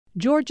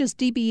Georgia's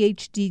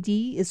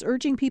DBHDD is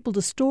urging people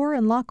to store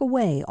and lock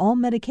away all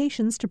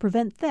medications to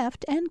prevent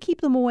theft and keep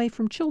them away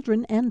from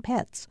children and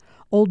pets.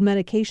 Old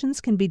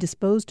medications can be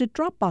disposed at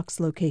Dropbox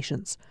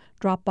locations.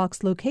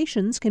 Dropbox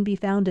locations can be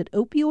found at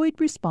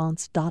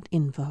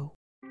opioidresponse.info.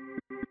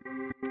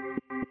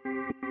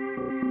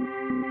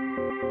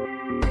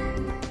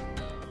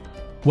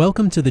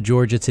 Welcome to the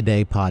Georgia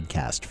Today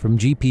podcast from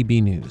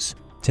GPB News.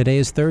 Today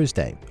is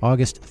Thursday,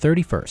 August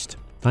 31st.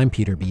 I'm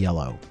Peter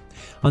Biello.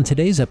 On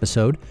today's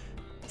episode,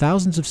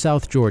 thousands of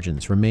South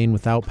Georgians remain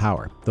without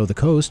power, though the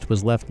coast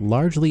was left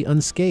largely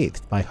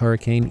unscathed by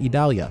Hurricane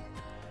Idalia.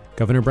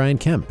 Governor Brian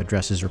Kemp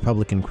addresses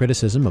Republican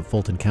criticism of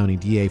Fulton County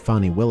DA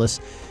Fani Willis,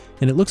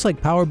 and it looks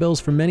like power bills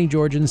for many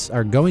Georgians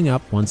are going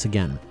up once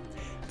again.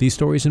 These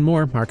stories and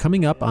more are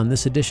coming up on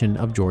this edition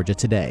of Georgia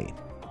Today.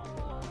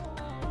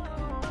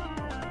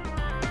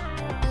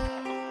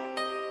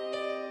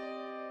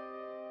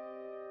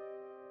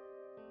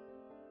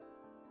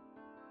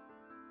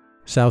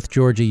 South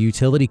Georgia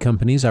utility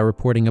companies are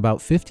reporting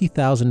about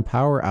 50,000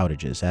 power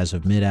outages as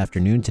of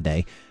mid-afternoon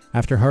today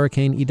after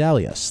Hurricane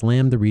Idalia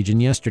slammed the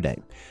region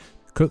yesterday.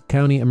 Cook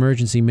County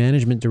Emergency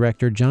Management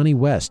Director Johnny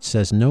West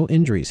says no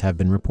injuries have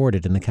been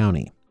reported in the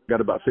county.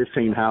 Got about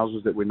 15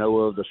 houses that we know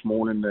of this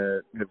morning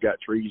that have got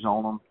trees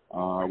on them.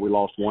 We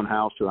lost one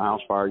house to a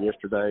house fire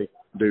yesterday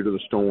due to the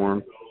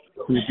storm.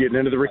 We're getting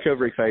into the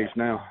recovery phase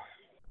now.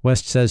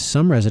 West says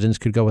some residents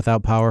could go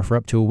without power for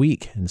up to a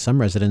week, and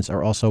some residents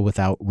are also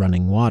without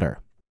running water.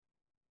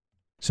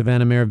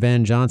 Savannah Mayor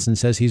Van Johnson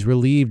says he's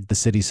relieved the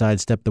city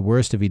sidestepped the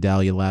worst of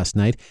Idalia last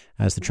night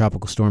as the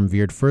tropical storm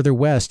veered further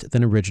west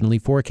than originally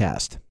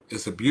forecast.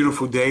 It's a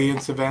beautiful day in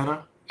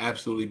Savannah,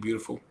 absolutely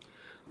beautiful.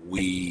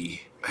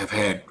 We have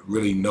had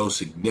really no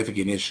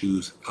significant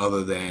issues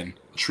other than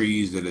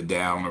trees that are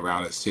down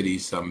around the city,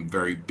 some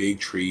very big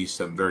trees,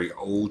 some very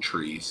old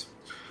trees.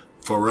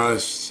 For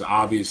us,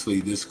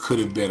 obviously, this could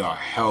have been a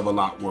hell of a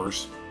lot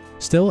worse.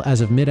 Still, as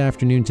of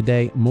mid-afternoon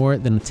today, more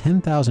than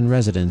 10,000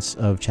 residents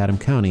of Chatham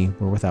County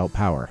were without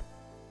power.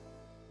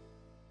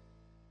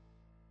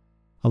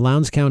 A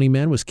Lowndes County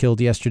man was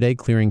killed yesterday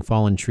clearing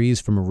fallen trees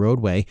from a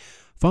roadway.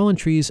 Fallen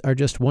trees are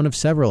just one of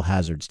several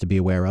hazards to be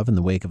aware of in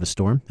the wake of a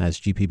storm, as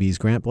GPB's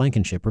Grant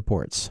Blankenship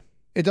reports.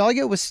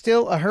 Idalia was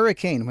still a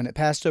hurricane when it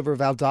passed over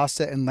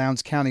Valdosta and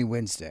Lowndes County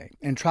Wednesday,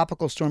 and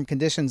tropical storm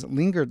conditions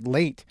lingered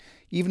late,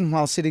 even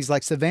while cities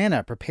like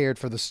Savannah prepared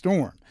for the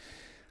storm.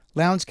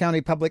 Lowndes County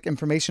Public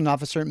Information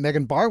Officer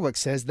Megan Barwick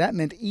says that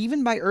meant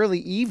even by early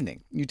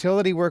evening,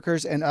 utility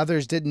workers and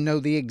others didn't know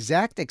the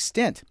exact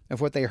extent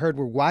of what they heard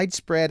were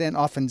widespread and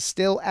often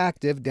still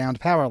active downed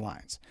power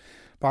lines.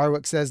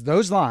 Barwick says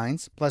those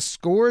lines, plus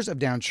scores of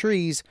downed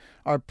trees,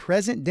 are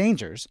present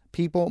dangers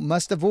people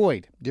must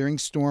avoid during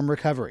storm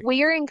recovery.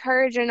 We are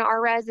encouraging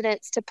our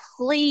residents to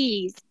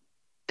please,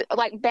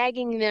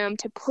 begging them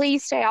to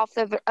please stay off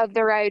of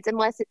the roads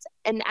unless it's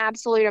an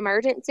absolute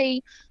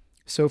emergency.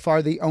 So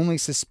far, the only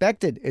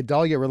suspected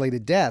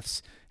Idalia-related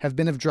deaths have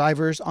been of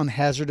drivers on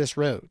hazardous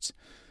roads.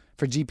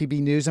 For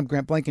GPB News, I'm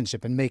Grant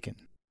Blankenship in Macon.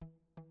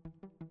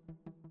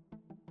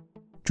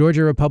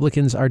 Georgia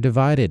Republicans are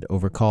divided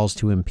over calls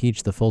to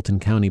impeach the Fulton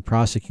County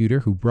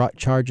prosecutor who brought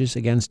charges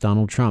against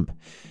Donald Trump.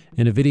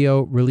 In a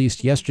video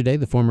released yesterday,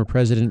 the former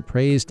president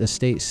praised a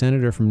state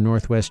senator from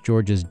northwest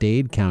Georgia's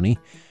Dade County.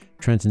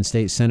 Trenton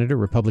State Senator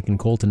Republican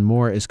Colton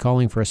Moore is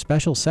calling for a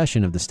special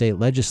session of the state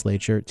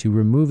legislature to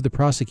remove the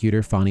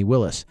prosecutor, Fani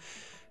Willis.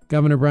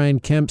 Governor Brian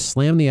Kemp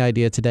slammed the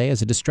idea today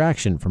as a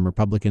distraction from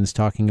Republicans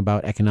talking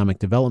about economic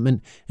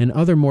development and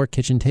other more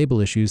kitchen table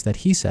issues that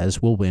he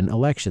says will win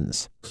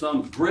elections.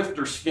 Some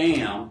grifter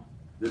scam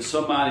that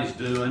somebody's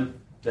doing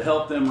to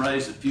help them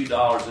raise a few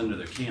dollars into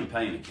their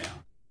campaign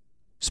account.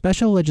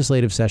 Special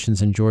legislative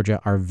sessions in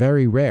Georgia are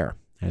very rare,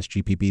 as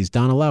GPB's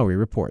Donna Lowry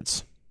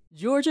reports.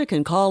 Georgia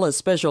can call a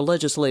special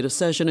legislative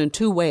session in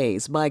two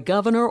ways, by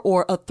governor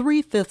or a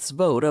 3/5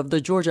 vote of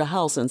the Georgia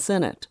House and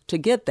Senate. To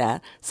get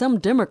that, some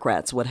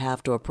Democrats would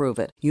have to approve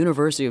it.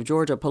 University of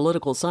Georgia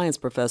political science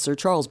professor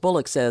Charles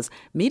Bullock says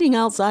meeting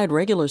outside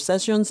regular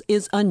sessions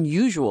is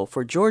unusual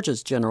for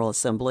Georgia's General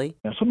Assembly.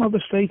 Now, some other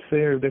states,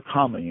 they're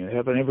common. They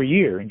happen every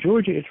year. In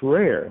Georgia, it's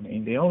rare. I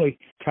mean, the only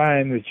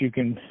time that you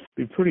can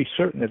be pretty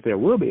certain that there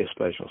will be a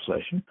special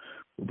session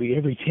will be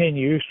every 10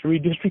 years to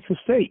redistrict the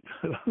state.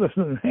 Other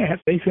than that,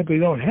 they simply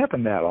don't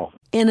happen that often.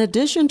 In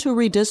addition to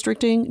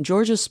redistricting,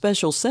 Georgia's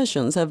special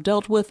sessions have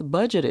dealt with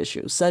budget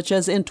issues, such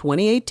as in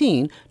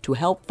 2018, to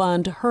help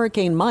fund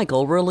Hurricane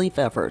Michael relief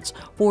efforts.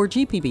 For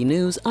GPB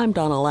News, I'm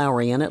Donna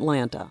Lowry in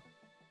Atlanta.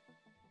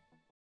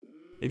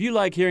 If you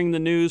like hearing the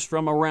news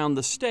from around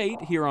the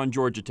state here on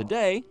Georgia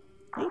Today,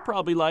 you'll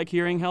probably like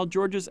hearing how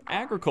Georgia's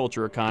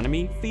agriculture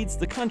economy feeds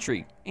the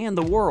country and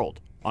the world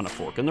on A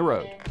Fork in the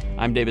Road.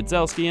 I'm David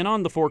Zelski, and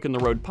on the Fork in the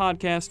Road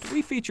podcast,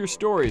 we feature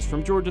stories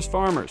from Georgia's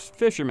farmers,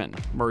 fishermen,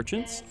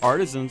 merchants,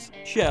 artisans,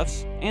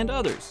 chefs, and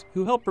others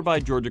who help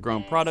provide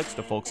Georgia-grown products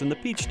to folks in the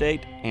Peach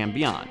State and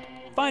beyond.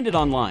 Find it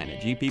online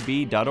at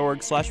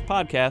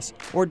gpb.org/podcast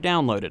or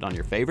download it on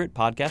your favorite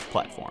podcast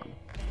platform.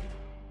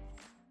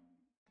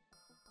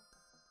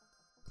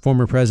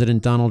 Former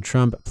President Donald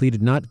Trump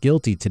pleaded not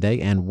guilty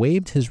today and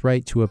waived his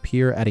right to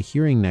appear at a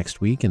hearing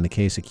next week in the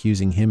case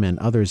accusing him and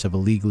others of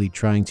illegally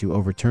trying to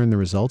overturn the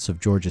results of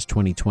Georgia's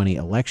 2020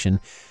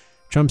 election.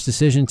 Trump's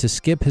decision to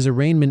skip his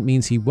arraignment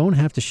means he won't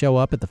have to show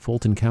up at the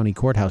Fulton County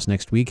Courthouse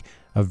next week,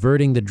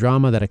 averting the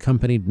drama that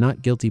accompanied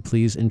not guilty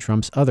pleas in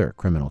Trump's other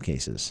criminal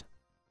cases.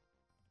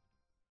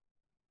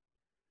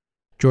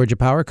 Georgia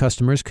Power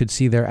customers could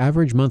see their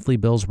average monthly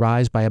bills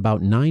rise by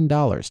about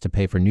 $9 to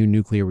pay for new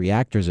nuclear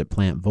reactors at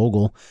Plant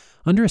Vogtle.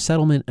 Under a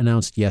settlement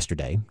announced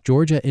yesterday,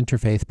 Georgia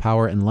Interfaith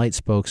Power and Light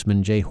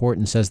spokesman Jay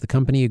Horton says the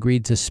company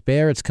agreed to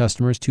spare its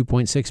customers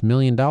 $2.6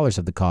 million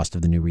of the cost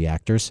of the new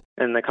reactors.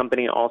 And the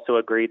company also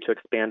agreed to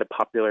expand a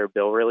popular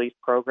bill relief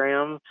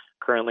program,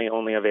 currently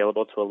only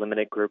available to a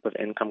limited group of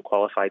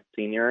income-qualified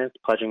seniors,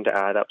 pledging to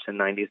add up to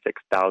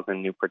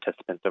 96,000 new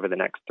participants over the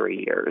next 3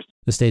 years.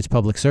 The state's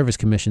Public Service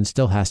Commission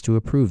still has to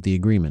approve the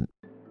agreement.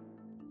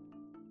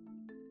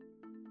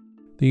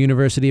 The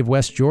University of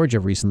West Georgia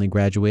recently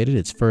graduated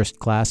its first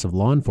class of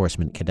law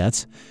enforcement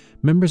cadets.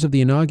 Members of the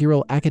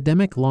inaugural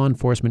Academic Law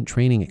Enforcement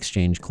Training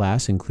Exchange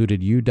class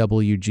included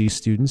UWG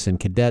students and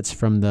cadets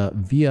from the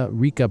Villa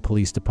Rica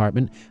Police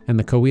Department and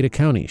the Coweta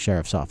County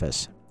Sheriff's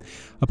Office.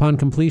 Upon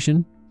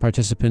completion,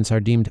 participants are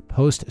deemed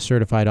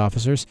post-certified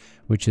officers,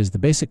 which is the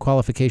basic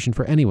qualification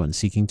for anyone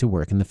seeking to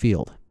work in the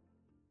field.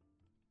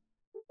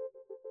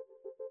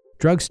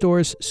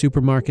 Drugstores,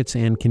 supermarkets,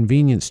 and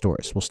convenience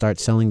stores will start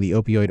selling the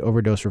opioid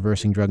overdose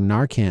reversing drug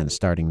Narcan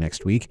starting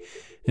next week,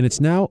 and it's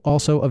now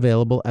also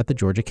available at the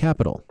Georgia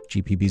Capitol.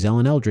 GPB's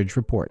Ellen Eldridge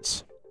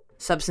reports.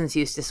 Substance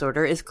use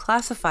disorder is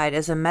classified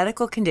as a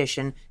medical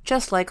condition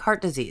just like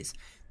heart disease.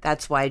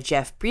 That's why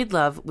Jeff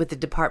Breedlove with the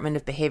Department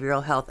of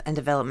Behavioral Health and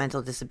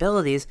Developmental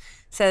Disabilities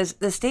says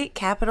the state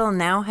capitol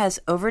now has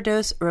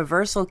overdose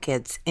reversal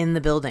kits in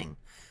the building.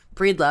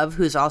 Breedlove,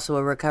 who's also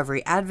a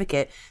recovery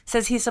advocate,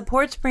 says he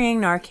supports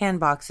bringing Narcan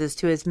boxes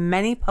to as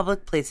many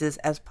public places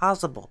as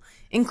possible,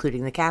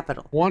 including the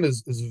Capitol. One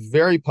is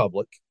very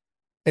public,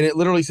 and it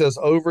literally says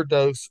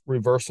overdose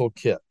reversal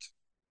kit.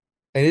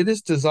 And it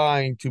is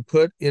designed to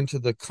put into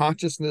the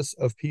consciousness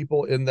of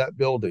people in that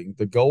building,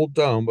 the Gold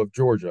Dome of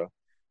Georgia,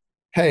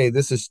 hey,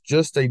 this is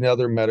just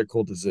another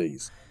medical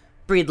disease.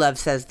 Breedlove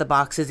says the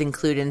boxes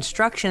include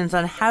instructions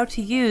on how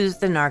to use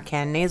the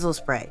Narcan nasal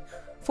spray.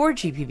 For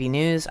GPB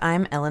News,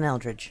 I'm Ellen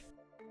Eldridge.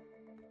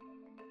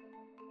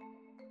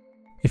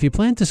 If you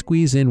plan to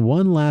squeeze in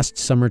one last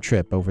summer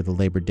trip over the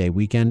Labor Day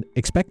weekend,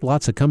 expect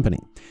lots of company.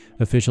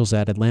 Officials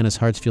at Atlanta's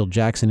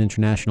Hartsfield-Jackson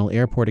International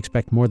Airport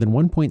expect more than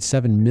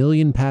 1.7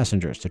 million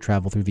passengers to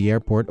travel through the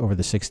airport over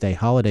the 6-day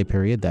holiday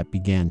period that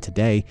began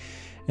today.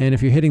 And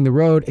if you're hitting the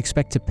road,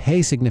 expect to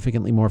pay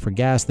significantly more for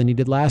gas than you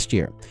did last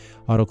year.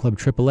 Auto Club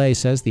AAA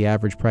says the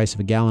average price of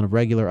a gallon of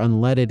regular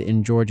unleaded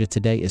in Georgia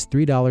today is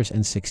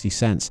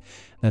 $3.60.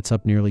 That's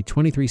up nearly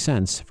 23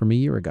 cents from a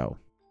year ago.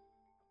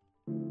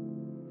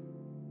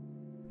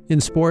 In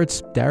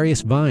sports,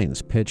 Darius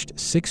Vines pitched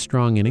 6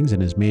 strong innings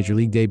in his Major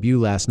League debut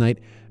last night,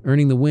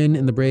 earning the win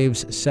in the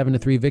Braves'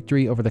 7-3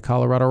 victory over the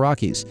Colorado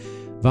Rockies.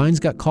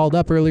 Vines got called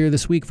up earlier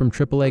this week from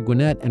AAA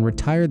Gwinnett and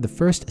retired the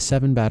first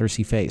 7 batters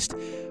he faced.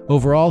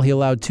 Overall, he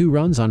allowed 2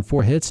 runs on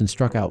 4 hits and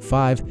struck out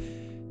 5.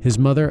 His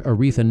mother,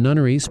 Aretha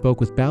Nunnery,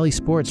 spoke with Bally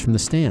Sports from the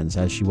stands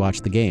as she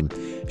watched the game.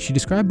 She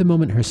described the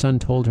moment her son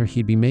told her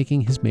he'd be making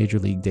his Major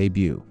League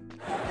debut.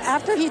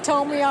 After he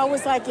told me, I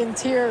was like in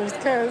tears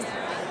because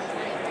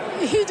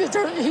he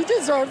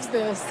deserves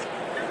this.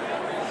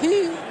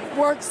 He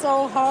worked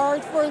so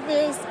hard for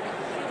this.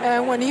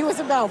 And when he was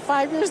about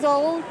 5 years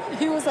old,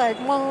 he was like,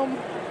 Mom,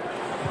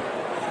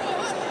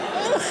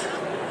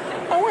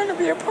 I want to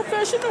be a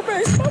professional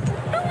baseball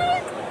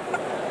player.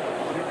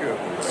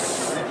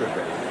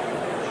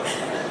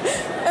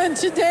 And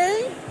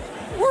today,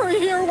 we're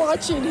here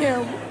watching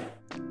him.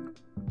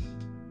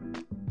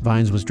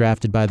 Vines was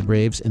drafted by the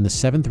Braves in the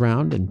 7th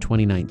round in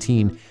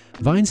 2019.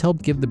 Vines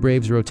helped give the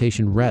Braves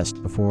rotation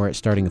rest before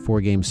starting a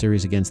 4-game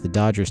series against the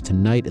Dodgers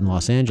tonight in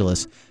Los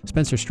Angeles.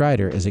 Spencer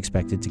Strider is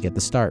expected to get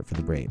the start for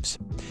the Braves.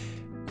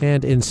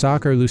 And in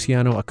soccer,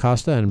 Luciano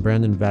Acosta and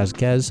Brandon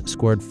Vazquez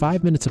scored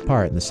 5 minutes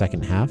apart in the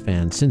second half,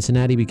 and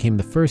Cincinnati became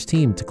the first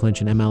team to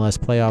clinch an MLS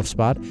playoff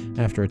spot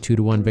after a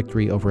 2-1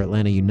 victory over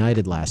Atlanta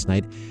United last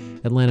night.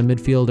 Atlanta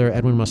midfielder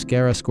Edwin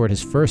Mosquera scored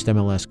his first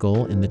MLS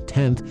goal in the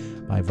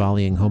 10th by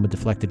volleying home a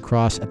deflected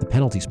cross at the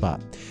penalty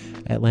spot.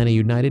 Atlanta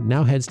United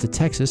now heads to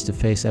Texas to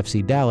face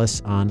FC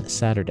Dallas on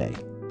Saturday.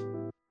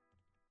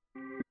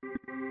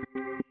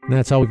 And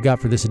that's all we've got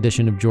for this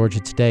edition of Georgia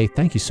Today.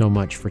 Thank you so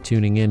much for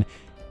tuning in.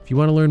 If you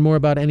want to learn more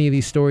about any of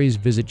these stories,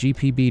 visit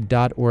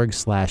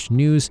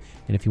gpb.org/news.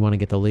 And if you want to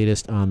get the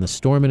latest on the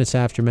storm and its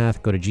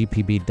aftermath, go to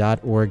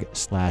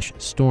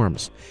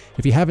gpb.org/storms.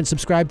 If you haven't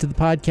subscribed to the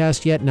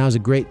podcast yet, now's a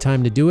great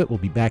time to do it. We'll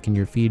be back in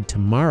your feed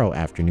tomorrow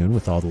afternoon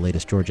with all the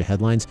latest Georgia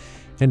headlines.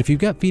 And if you've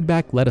got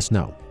feedback, let us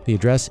know. The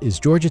address is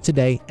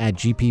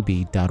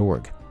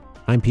georgiatoday@gpb.org.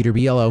 I'm Peter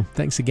Biello.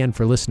 Thanks again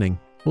for listening.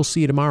 We'll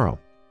see you tomorrow.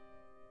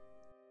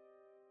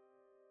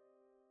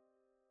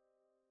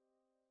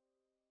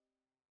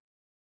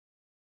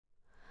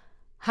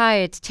 Hi,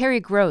 it's Terry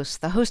Gross,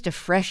 the host of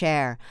Fresh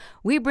Air.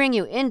 We bring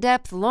you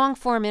in-depth,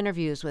 long-form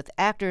interviews with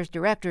actors,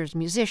 directors,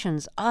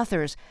 musicians,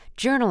 authors,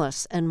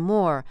 journalists, and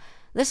more.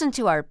 Listen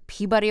to our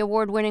Peabody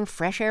Award-winning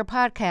Fresh Air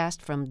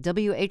podcast from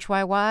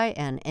WHYY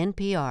and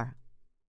NPR.